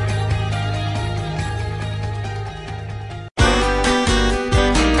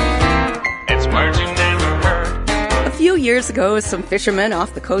 It's words you never heard. A few years ago, some fishermen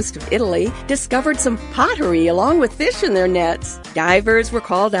off the coast of Italy discovered some pottery along with fish in their nets. Divers were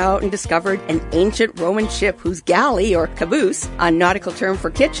called out and discovered an ancient Roman ship whose galley, or caboose, a nautical term for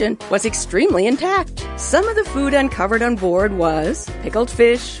kitchen, was extremely intact. Some of the food uncovered on board was pickled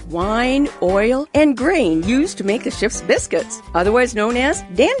fish, wine, oil, and grain used to make the ship's biscuits, otherwise known as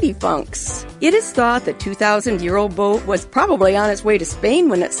dandy funks. It is thought the 2,000-year-old boat was probably on its way to Spain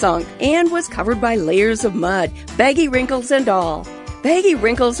when it sunk and was covered by layers of mud, baggy wrinkles and all. Baggy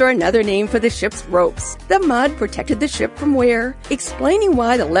wrinkles are another name for the ship's ropes. The mud protected the ship from wear, explaining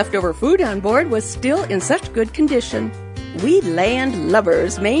why the leftover food on board was still in such good condition. We land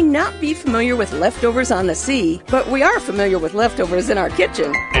lubbers may not be familiar with leftovers on the sea, but we are familiar with leftovers in our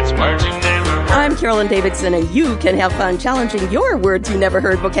kitchen. It's words you never heard. I'm Carolyn Davidson, and you can have fun challenging your words you never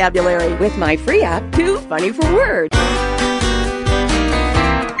heard vocabulary with my free app, Too Funny for Words.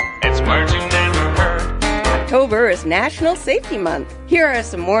 It's words you never heard. October is National Safety Month. Here are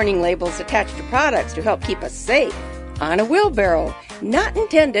some warning labels attached to products to help keep us safe. On a wheelbarrow, not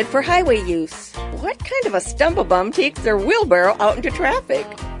intended for highway use. What kind of a stumblebum takes their wheelbarrow out into traffic?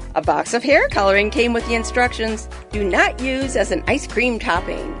 A box of hair coloring came with the instructions, do not use as an ice cream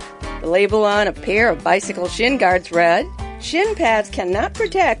topping. The label on a pair of bicycle shin guards read, shin pads cannot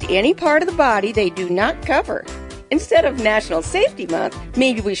protect any part of the body they do not cover. Instead of National Safety Month,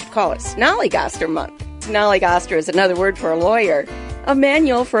 maybe we should call it Snollygoster Month. Snollygoster is another word for a lawyer. A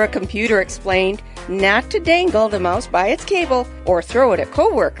manual for a computer explained not to dangle the mouse by its cable or throw it at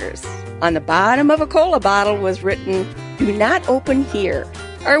coworkers. On the bottom of a cola bottle was written, do not open here.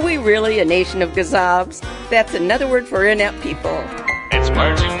 Are we really a nation of gazobs? That's another word for inept people. It's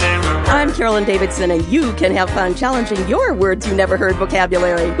words you never heard. I'm Carolyn Davidson, and you can have fun challenging your words you never heard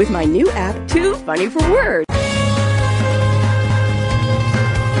vocabulary with my new app, Too Funny for Words.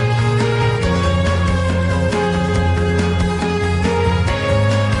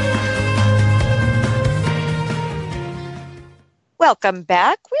 Welcome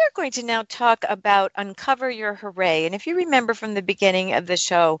back. We are going to now talk about Uncover Your Hooray. And if you remember from the beginning of the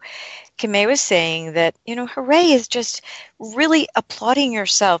show, Kimay was saying that, hooray is just really applauding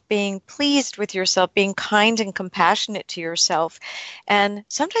yourself, being pleased with yourself, being kind and compassionate to yourself. And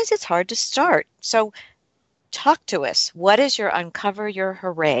sometimes it's hard to start. So talk to us. What is your Uncover Your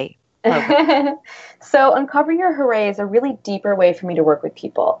Hooray? So Uncover Your Hooray is a really deeper way for me to work with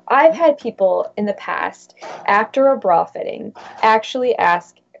people. I've had people in the past, after a bra fitting, actually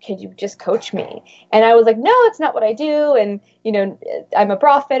ask, could you just coach me? And I was like, no, it's not what I do. And, I'm a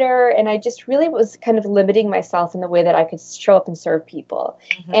bra fitter. And I just really was kind of limiting myself in the way that I could show up and serve people.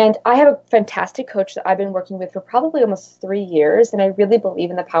 Mm-hmm. And I have a fantastic coach that I've been working with for probably almost 3 years. And I really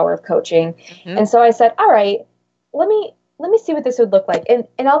believe in the power of coaching. Mm-hmm. And so I said, all right, let me see what this would look like.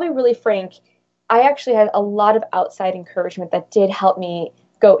 And I'll be really frank, I actually had a lot of outside encouragement that did help me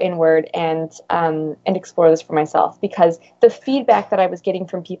go inward and explore this for myself, because the feedback that I was getting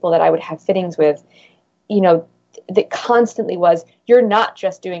from people that I would have fittings with, that constantly was, you're not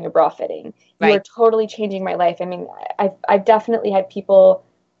just doing a bra fitting. Right. You're totally changing my life. I mean, I've definitely had people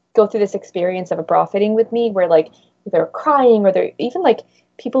go through this experience of a bra fitting with me where like they're crying, or they're even like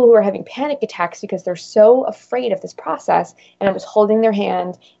people who are having panic attacks because they're so afraid of this process, and I'm just holding their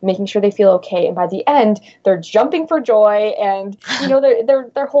hand, making sure they feel okay. And by the end, they're jumping for joy, and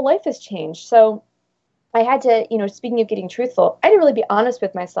their whole life has changed. So I had to, speaking of getting truthful, I had to really be honest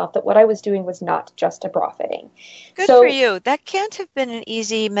with myself that what I was doing was not just a bra fitting. Good for you. That can't have been an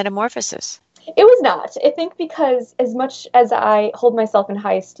easy metamorphosis. It was not. I think because as much as I hold myself in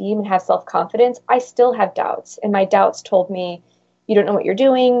high esteem and have self-confidence, I still have doubts. And my doubts told me, you don't know what you're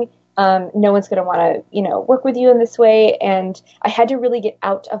doing. No one's going to want to, work with you in this way. And I had to really get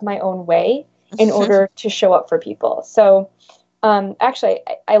out of my own way in order to show up for people. So actually,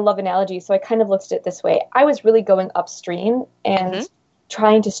 I love analogies. So I kind of looked at it this way. I was really going upstream and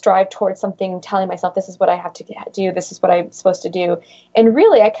trying to strive towards something, telling myself, this is what I have to do. This is what I'm supposed to do. And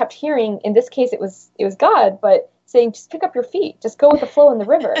really, I kept hearing, in this case, it was God, but saying, just pick up your feet, just go with the flow in the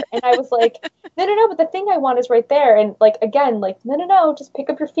river. And I was like, no, but the thing I want is right there. And no, just pick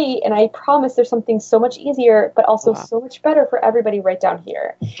up your feet. And I promise there's something so much easier, but also so much better for everybody right down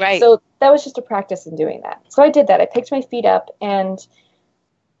here. Right. So that was just a practice in doing that. So I did that. I picked my feet up, and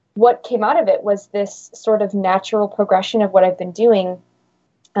what came out of it was this sort of natural progression of what I've been doing,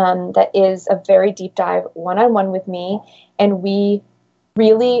 that is a very deep dive one-on-one with me. And we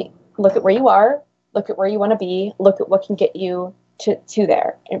really look at where you are, look at where you want to be, look at what can get you to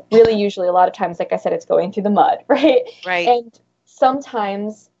there. And really, usually, a lot of times, like I said, it's going through the mud, right? Right. And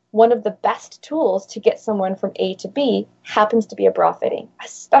sometimes one of the best tools to get someone from A to B happens to be a bra fitting,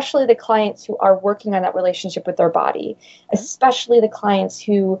 especially the clients who are working on that relationship with their body, especially the clients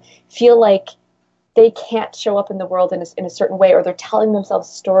who feel like they can't show up in the world in a certain way, or they're telling themselves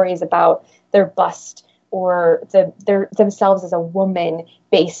stories about their bust or themselves as a woman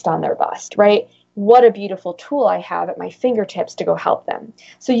based on their bust, right? What a beautiful tool I have at my fingertips to go help them.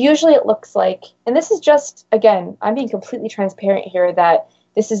 So usually it looks like, and this is just, again, I'm being completely transparent here, that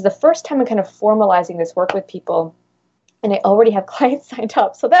this is the first time I'm kind of formalizing this work with people, and I already have clients signed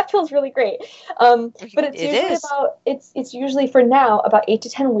up. So that feels really great. But it's usually for now about 8 to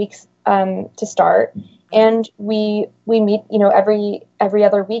 10 weeks to start. And we meet, every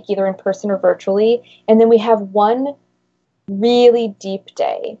other week, either in person or virtually. And then we have one really deep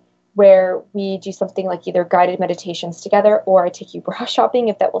day where we do something like either guided meditations together, or I take you bra shopping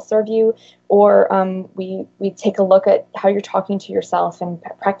if that will serve you, or we take a look at how you're talking to yourself and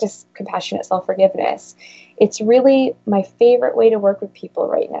practice compassionate self-forgiveness. It's really my favorite way to work with people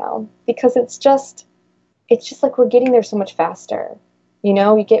right now, because it's just like we're getting there so much faster.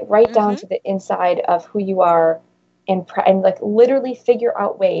 You get right down to the inside of who you are, and like literally figure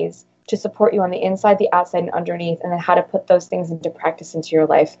out ways to support you on the inside, the outside, and underneath, and then how to put those things into practice into your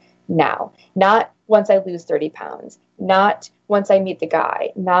life now. Not once I lose 30 pounds, not once I meet the guy,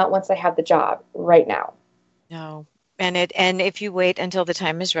 not once I have the job, right now. No. And if you wait until the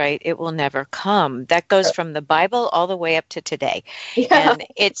time is right, it will never come. That goes from the Bible all the way up to today. Yeah. And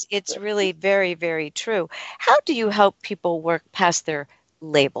it's really very, very true. How do you help people work past their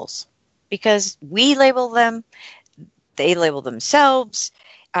labels? Because we label them, they label themselves.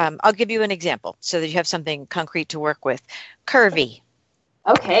 I'll give you an example so that you have something concrete to work with. Curvy.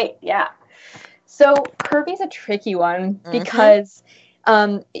 Okay, yeah. So curvy is a tricky one because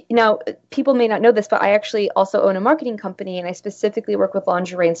now people may not know this, but I actually also own a marketing company, and I specifically work with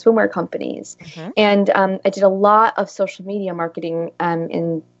lingerie and swimwear companies. And I did a lot of social media marketing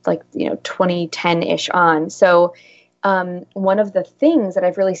in 2010-ish on. So one of the things that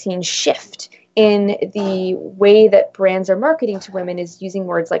I've really seen shift in the way that brands are marketing to women is using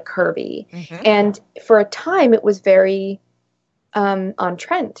words like curvy. And for a time, it was very on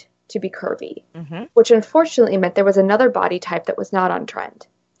trend to be curvy, which unfortunately meant there was another body type that was not on trend.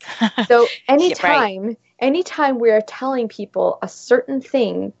 So anytime we are telling people a certain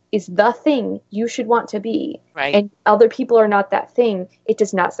thing is the thing you should want to be, and other people are not that thing, it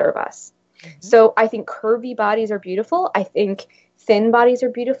does not serve us. So I think curvy bodies are beautiful. I think thin bodies are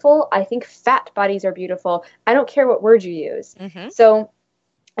beautiful. I think fat bodies are beautiful. I don't care what word you use. So,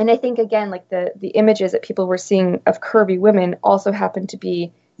 and I think, again, like the images that people were seeing of curvy women also happen to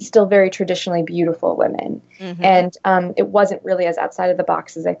be still very traditionally beautiful women. And it wasn't really as outside of the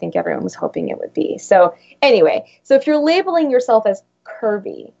box as I think everyone was hoping it would be. So anyway, so if you're labeling yourself as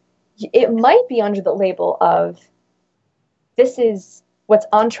curvy, it might be under the label of this is what's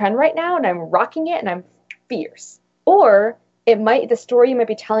on trend right now and I'm rocking it and I'm fierce. Or the story you might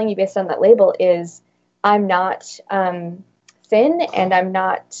be telling you based on that label is I'm not thin and I'm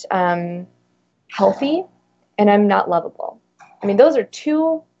not healthy and I'm not lovable. I mean, those are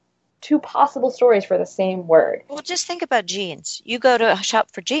two possible stories for the same word. Well, just think about jeans. You go to a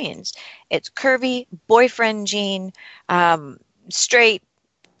shop for jeans. It's curvy, boyfriend jean, straight,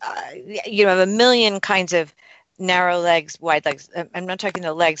 have a million kinds of narrow legs, wide legs. I'm not talking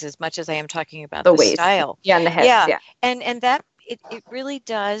the legs as much as I am talking about the waist. style. Yeah, and the hips. Yeah. And that, it really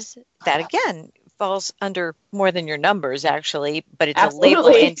does, that again, falls under more than your numbers, actually, but it's Absolutely. a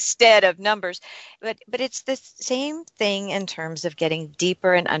label instead of numbers. But it's the same thing in terms of getting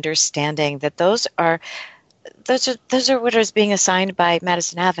deeper and understanding that those are what is being assigned by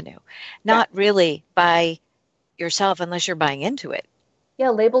Madison Avenue, not really by yourself unless you're buying into it. Yeah,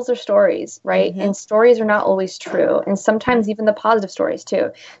 labels are stories, right? And stories are not always true. And sometimes even the positive stories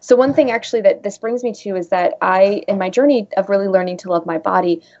too. So one thing actually that this brings me to is that I, in my journey of really learning to love my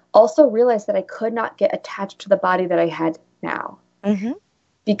body, also realized that I could not get attached to the body that I had now.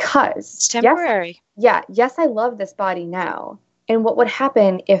 Because it's temporary. Yes, I love this body now. And what would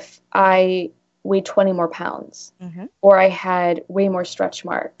happen if I weighed 20 more pounds? Or I had way more stretch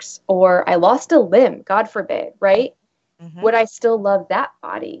marks? Or I lost a limb, God forbid, right? Would I still love that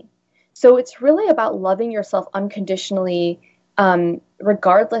body? So it's really about loving yourself unconditionally,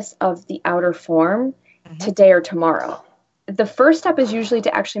 regardless of the outer form, today or tomorrow. The first step is usually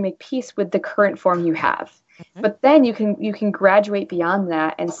to actually make peace with the current form you have. But then you can graduate beyond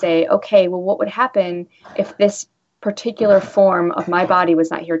that and say, okay, well, what would happen if this particular form of my body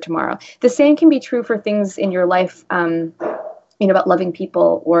was not here tomorrow? The same can be true for things in your life, about loving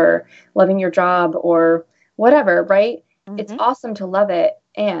people or loving your job or whatever, right? It's awesome to love it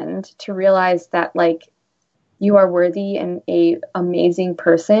and to realize that you are worthy and a amazing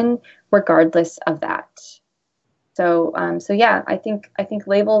person regardless of that. So yeah, I think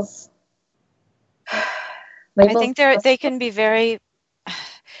labels I think they can be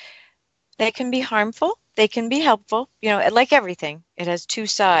they can be harmful. They can be helpful. Like everything, it has two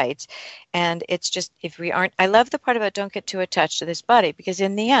sides. And it's just, I love the part about don't get too attached to this body, because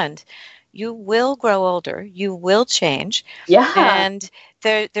in the end, you will grow older. You will change. Yeah. And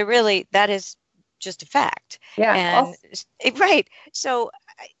that is just a fact. Yeah. And right. So,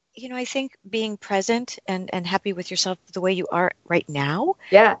 I think being present and happy with yourself the way you are right now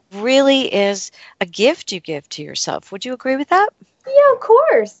really is a gift you give to yourself. Would you agree with that? Yeah, of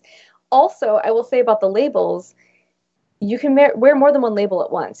course. Also, I will say about the labels, you can wear more than one label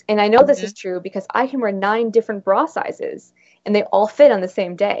at once. And I know this is true because I can wear 9 different bra sizes and they all fit on the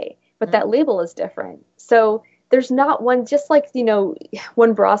same day. But that label is different. So there's not one, just like,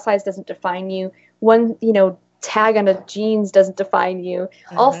 one bra size doesn't define you. One, tag on a jeans doesn't define you.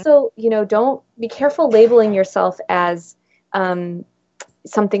 Also, don't be careful labeling yourself as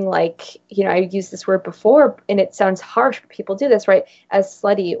something like, I used this word before and it sounds harsh, but people do this, right? As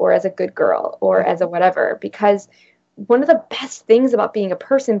slutty or as a good girl or as a whatever, because one of the best things about being a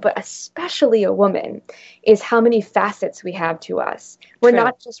person, but especially a woman, is how many facets we have to us. We're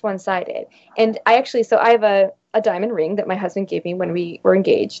not just one-sided. And I have a diamond ring that my husband gave me when we were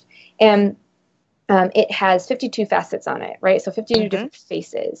engaged. And it has 52 facets on it, right? So 52 different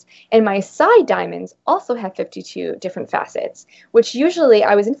faces. And my side diamonds also have 52 different facets, which usually,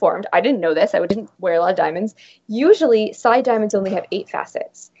 I was informed, I didn't know this, I didn't wear a lot of diamonds. Usually side diamonds only have 8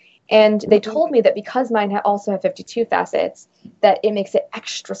 facets. And they told me that because mine also have 52 facets, that it makes it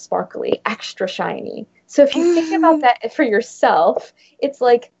extra sparkly, extra shiny. So if you think about that for yourself, it's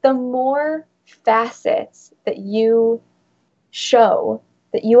like the more facets that you show,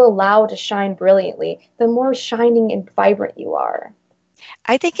 that you allow to shine brilliantly, the more shining and vibrant you are.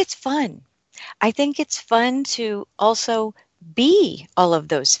 I think it's fun. I think it's fun to also be all of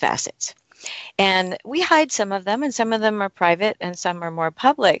those facets. And we hide some of them, and some of them are private and some are more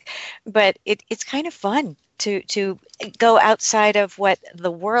public. But it's kind of fun to go outside of what the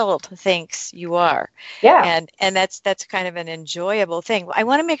world thinks you are. Yeah. And that's kind of an enjoyable thing. I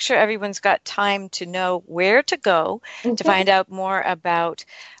want to make sure everyone's got time to know where to go to find out more about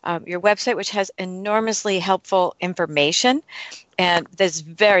your website, which has enormously helpful information. And that's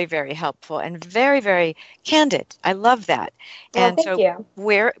very, very helpful and very, very candid. I love that. And thank you.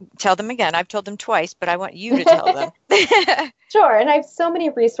 Tell them again. I've told them twice, but I want you to tell them. Sure. And I have so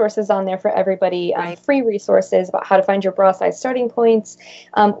many resources on there for everybody, Right. Free resources about how to find your bra size starting points,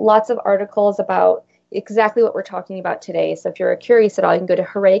 lots of articles about exactly what we're talking about today. So if you're curious at all, you can go to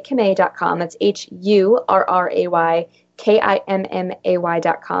hurraykimmay.com. That's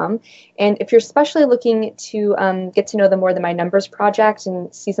HURRAYKIMMAY.com. And if you're especially looking to get to know the More Than My Numbers project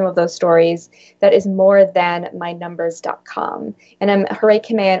and see some of those stories, that is morethanmynumbers.com. And I'm Hurray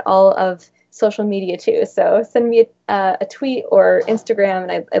Kimmay on all of social media too. So send me a tweet or Instagram,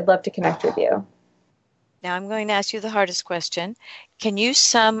 and I'd love to connect with you. Now I'm going to ask you the hardest question. Can you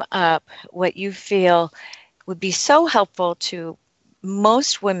sum up what you feel would be so helpful to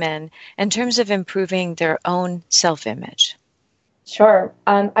most women in terms of improving their own self-image? Sure.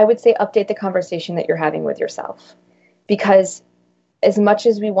 I would say update the conversation that you're having with yourself. Because as much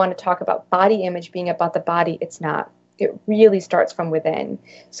as we want to talk about body image being about the body, it's not. It really starts from within.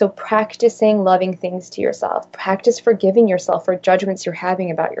 So practicing loving things to yourself. Practice forgiving yourself for judgments you're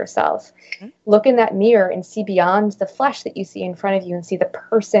having about yourself. Mm-hmm. Look in that mirror and see beyond the flesh that you see in front of you and see the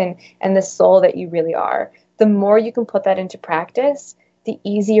person and the soul that you really are. The more you can put that into practice, the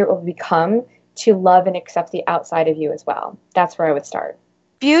easier it will become to love and accept the outside of you as well. That's where I would start.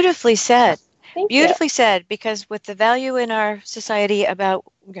 Beautifully said. Beautifully said, because with the value in our society about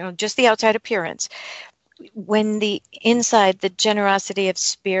just the outside appearance, when the inside, the generosity of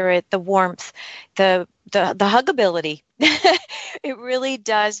spirit, the warmth, the huggability, it really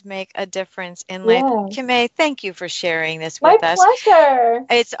does make a difference in life. Kimmay, thank you for sharing this with us. My pleasure.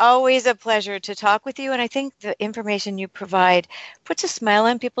 It's always a pleasure to talk with you, and I think the information you provide puts a smile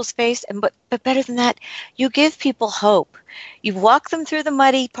on people's face, but better than that, you give people hope. You walk them through the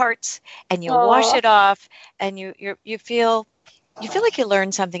muddy parts, and you wash it off, and you feel like you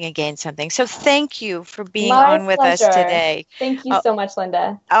learned something and gained something. So thank you for being on with us today. Thank you so much,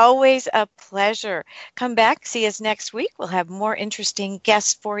 Linda. Always a pleasure. Come back. See us next week. We'll have more interesting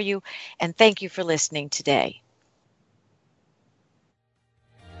guests for you. And thank you for listening today.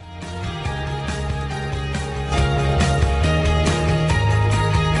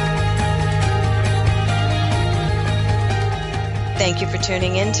 Thank you for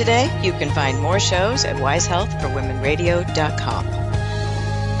tuning in today. You can find more shows at wisehealthforwomenradio.com.